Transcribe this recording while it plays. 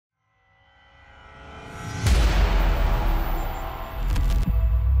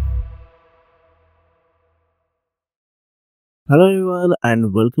Hello everyone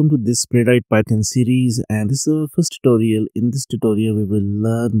and welcome to this Playwright Python series, and this is our first tutorial. In this tutorial we will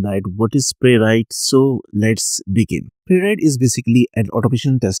learn that what is Playwright. So let's begin. Playwright is basically an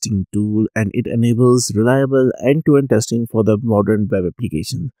automation testing tool and it enables reliable end-to-end testing for the modern web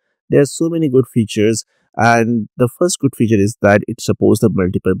application. There are so many good features, and the first good feature is that it supports the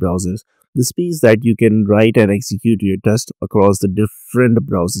multiple browsers. This means that you can write and execute your test across the different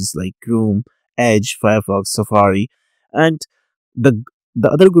browsers like Chrome, Edge, Firefox, Safari, and the the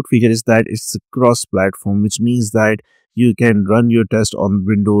other good feature is that it's a cross platform, which means that you can run your test on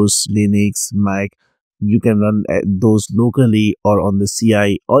Windows, Linux, Mac. You can run those locally or on the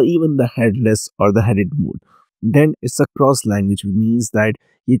CI or even the headless or the headed mode. Then it's a cross language, which means that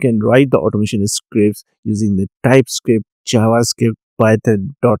you can write the automation scripts using the TypeScript, JavaScript,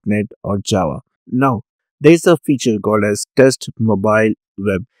 Python, .NET or Java. Now there's a feature called as test mobile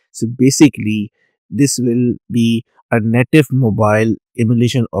web. So basically this will be a native mobile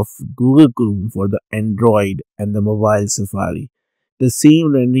emulation of Google Chrome for the Android and the mobile Safari. The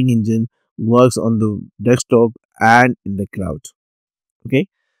same rendering engine works on the desktop and in the cloud. Okay.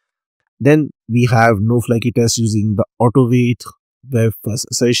 Then we have no flaky tests using the auto-wait, web first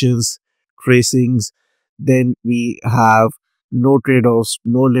assertions, tracings. Then we have no trade-offs,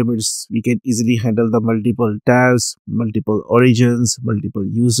 no limits. We can easily handle the multiple tabs, multiple origins, multiple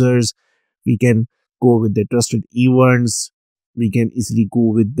users. We can go with the trusted events. We can easily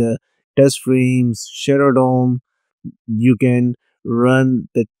go with the test frames, shadow DOM. You can run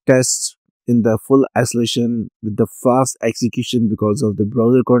the tests in the full isolation with the fast execution because of the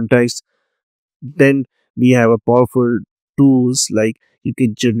browser context. Then we have a powerful tools like you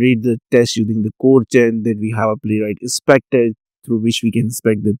can generate the test using the code gen. Then we have a playwright inspector through which we can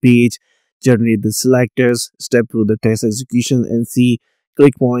inspect the page, generate the selectors, step through the test execution and see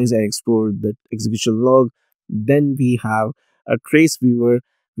click points and explore the execution log. Then we have a trace viewer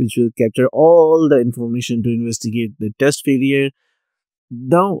which will capture all the information to investigate the test failure.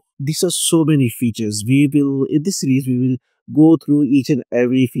 Now these are so many features. We will in this series we will go through each and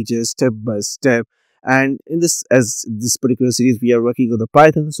every feature step by step, and in this particular series we are working on the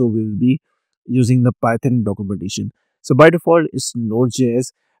Python, so we will be using the Python documentation. So by default it's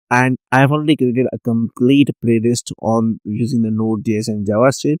Node.js, and I have already created a complete playlist on using the Node.js and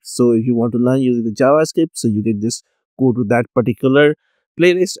JavaScript. So if you want to learn using the JavaScript, so you can just go to that particular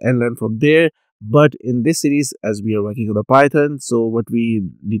playlist and learn from there. But in this series, as we are working on the Python, so what we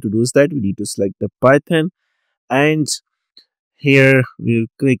need to do is that we need to select the Python, and here we'll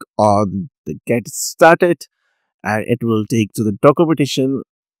click on the get started, and it will take to the documentation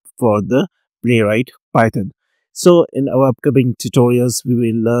for the Playwright Python. So in our upcoming tutorials, we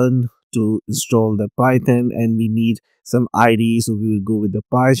will learn to install the Python, and we need some ID. So we will go with the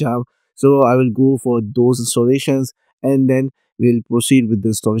PyCharm. So I will go for those installations, and then we'll proceed with the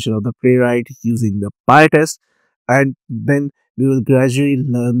installation of the Playwright using the PyTest, and then we will gradually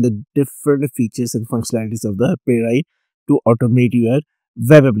learn the different features and functionalities of the Playwright to automate your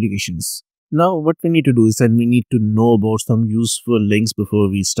web applications. Now what we need to do is that we need to know about some useful links before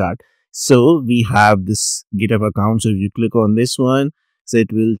we start. So we have this GitHub account. So if you click on this one, so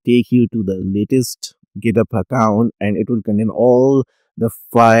it will take you to the latest GitHub account, and it will contain all the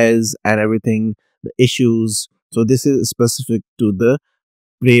files and everything, the issues. So this is specific to the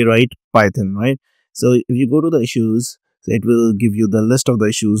Playwright Python, right? So if you go to the issues, so it will give you the list of the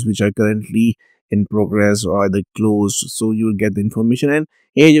issues which are currently in progress or either closed. So you will get the information, and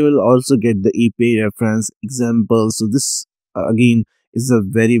here you will also get the API reference example. So this again is a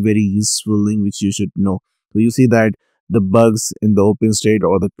very useful link which you should know. So you see that the bugs in the open state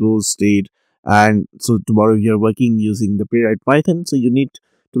or the closed state, and so tomorrow you're working using the Playwright Python, so you need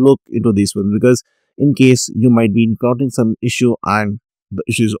to look into this one, because in case you might be encountering some issue and the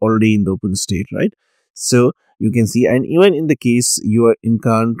issue is already in the open state, right? So you can see, and even in the case you are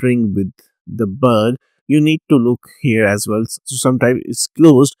encountering with the bug, you need to look here as well. So sometimes it's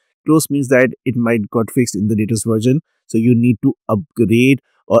closed. Closed means that it might got fixed in the latest version, so you need to upgrade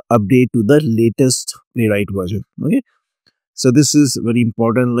or update to the latest Playwright version. Okay, so this is very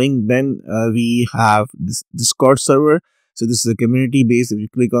important link. Then we have this Discord server. So this is a community base. If you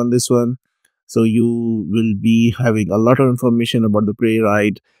click on this one, so you will be having a lot of information about the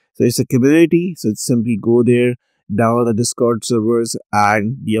Playwright. So it's a community, so simply go there, download the Discord servers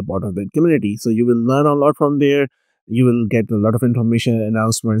and be a part of that community. So you will learn a lot from there. You will get a lot of information,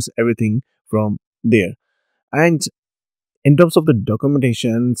 announcements, everything from there. And in terms of the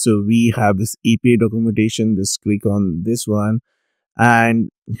documentation, so we have this API documentation. Just click on this one,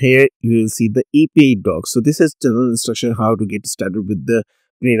 and here you will see the API docs. So this is general instruction how to get started with the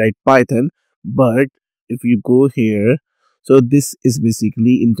Playwright Python. But if you go here, So this is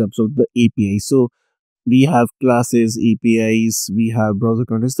basically in terms of the API. So we have classes, APIs, we have browser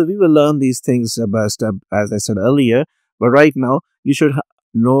content. So we will learn these things step by step, as I said earlier. But right now, you should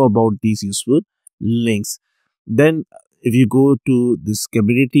know about these useful links. Then, if you go to this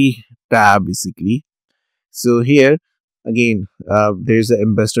community tab, basically, so here again, there's the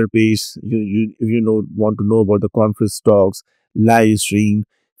investor page. You if you know want to know about the conference talks, live stream,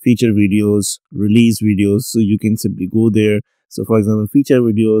 feature videos, release videos, so you can simply go there. So for example, feature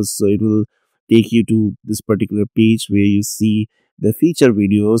videos, so it will take you to this particular page where you see the feature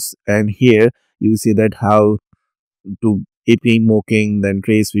videos, and here you will see that how to API mocking, then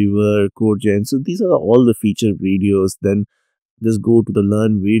trace viewer, code gen. So these are all the feature videos. Then just go to the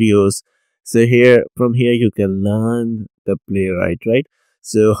learn videos. So here, from here, you can learn the Playwright, right?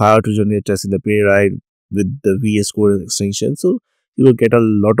 So how to generate tests in the Playwright with the VS Code extension. So you will get a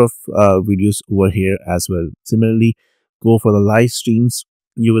lot of videos over here as well. Similarly, go for the live streams.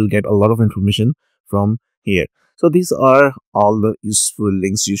 You will get a lot of information from here. So these are all the useful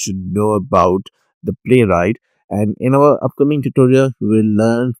links you should know about the Playwright. And in our upcoming tutorial, we will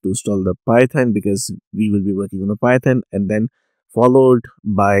learn to install the Python, because we will be working on the Python, and then followed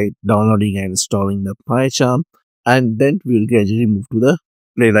by downloading and installing the PyCharm, and then we will gradually move to the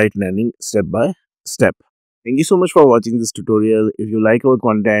Playwright learning step by step. Thank you so much for watching this tutorial. If you like our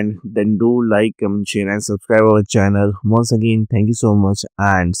content, then do like, comment, share and subscribe our channel. Once again, thank you so much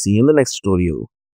and see you in the next tutorial.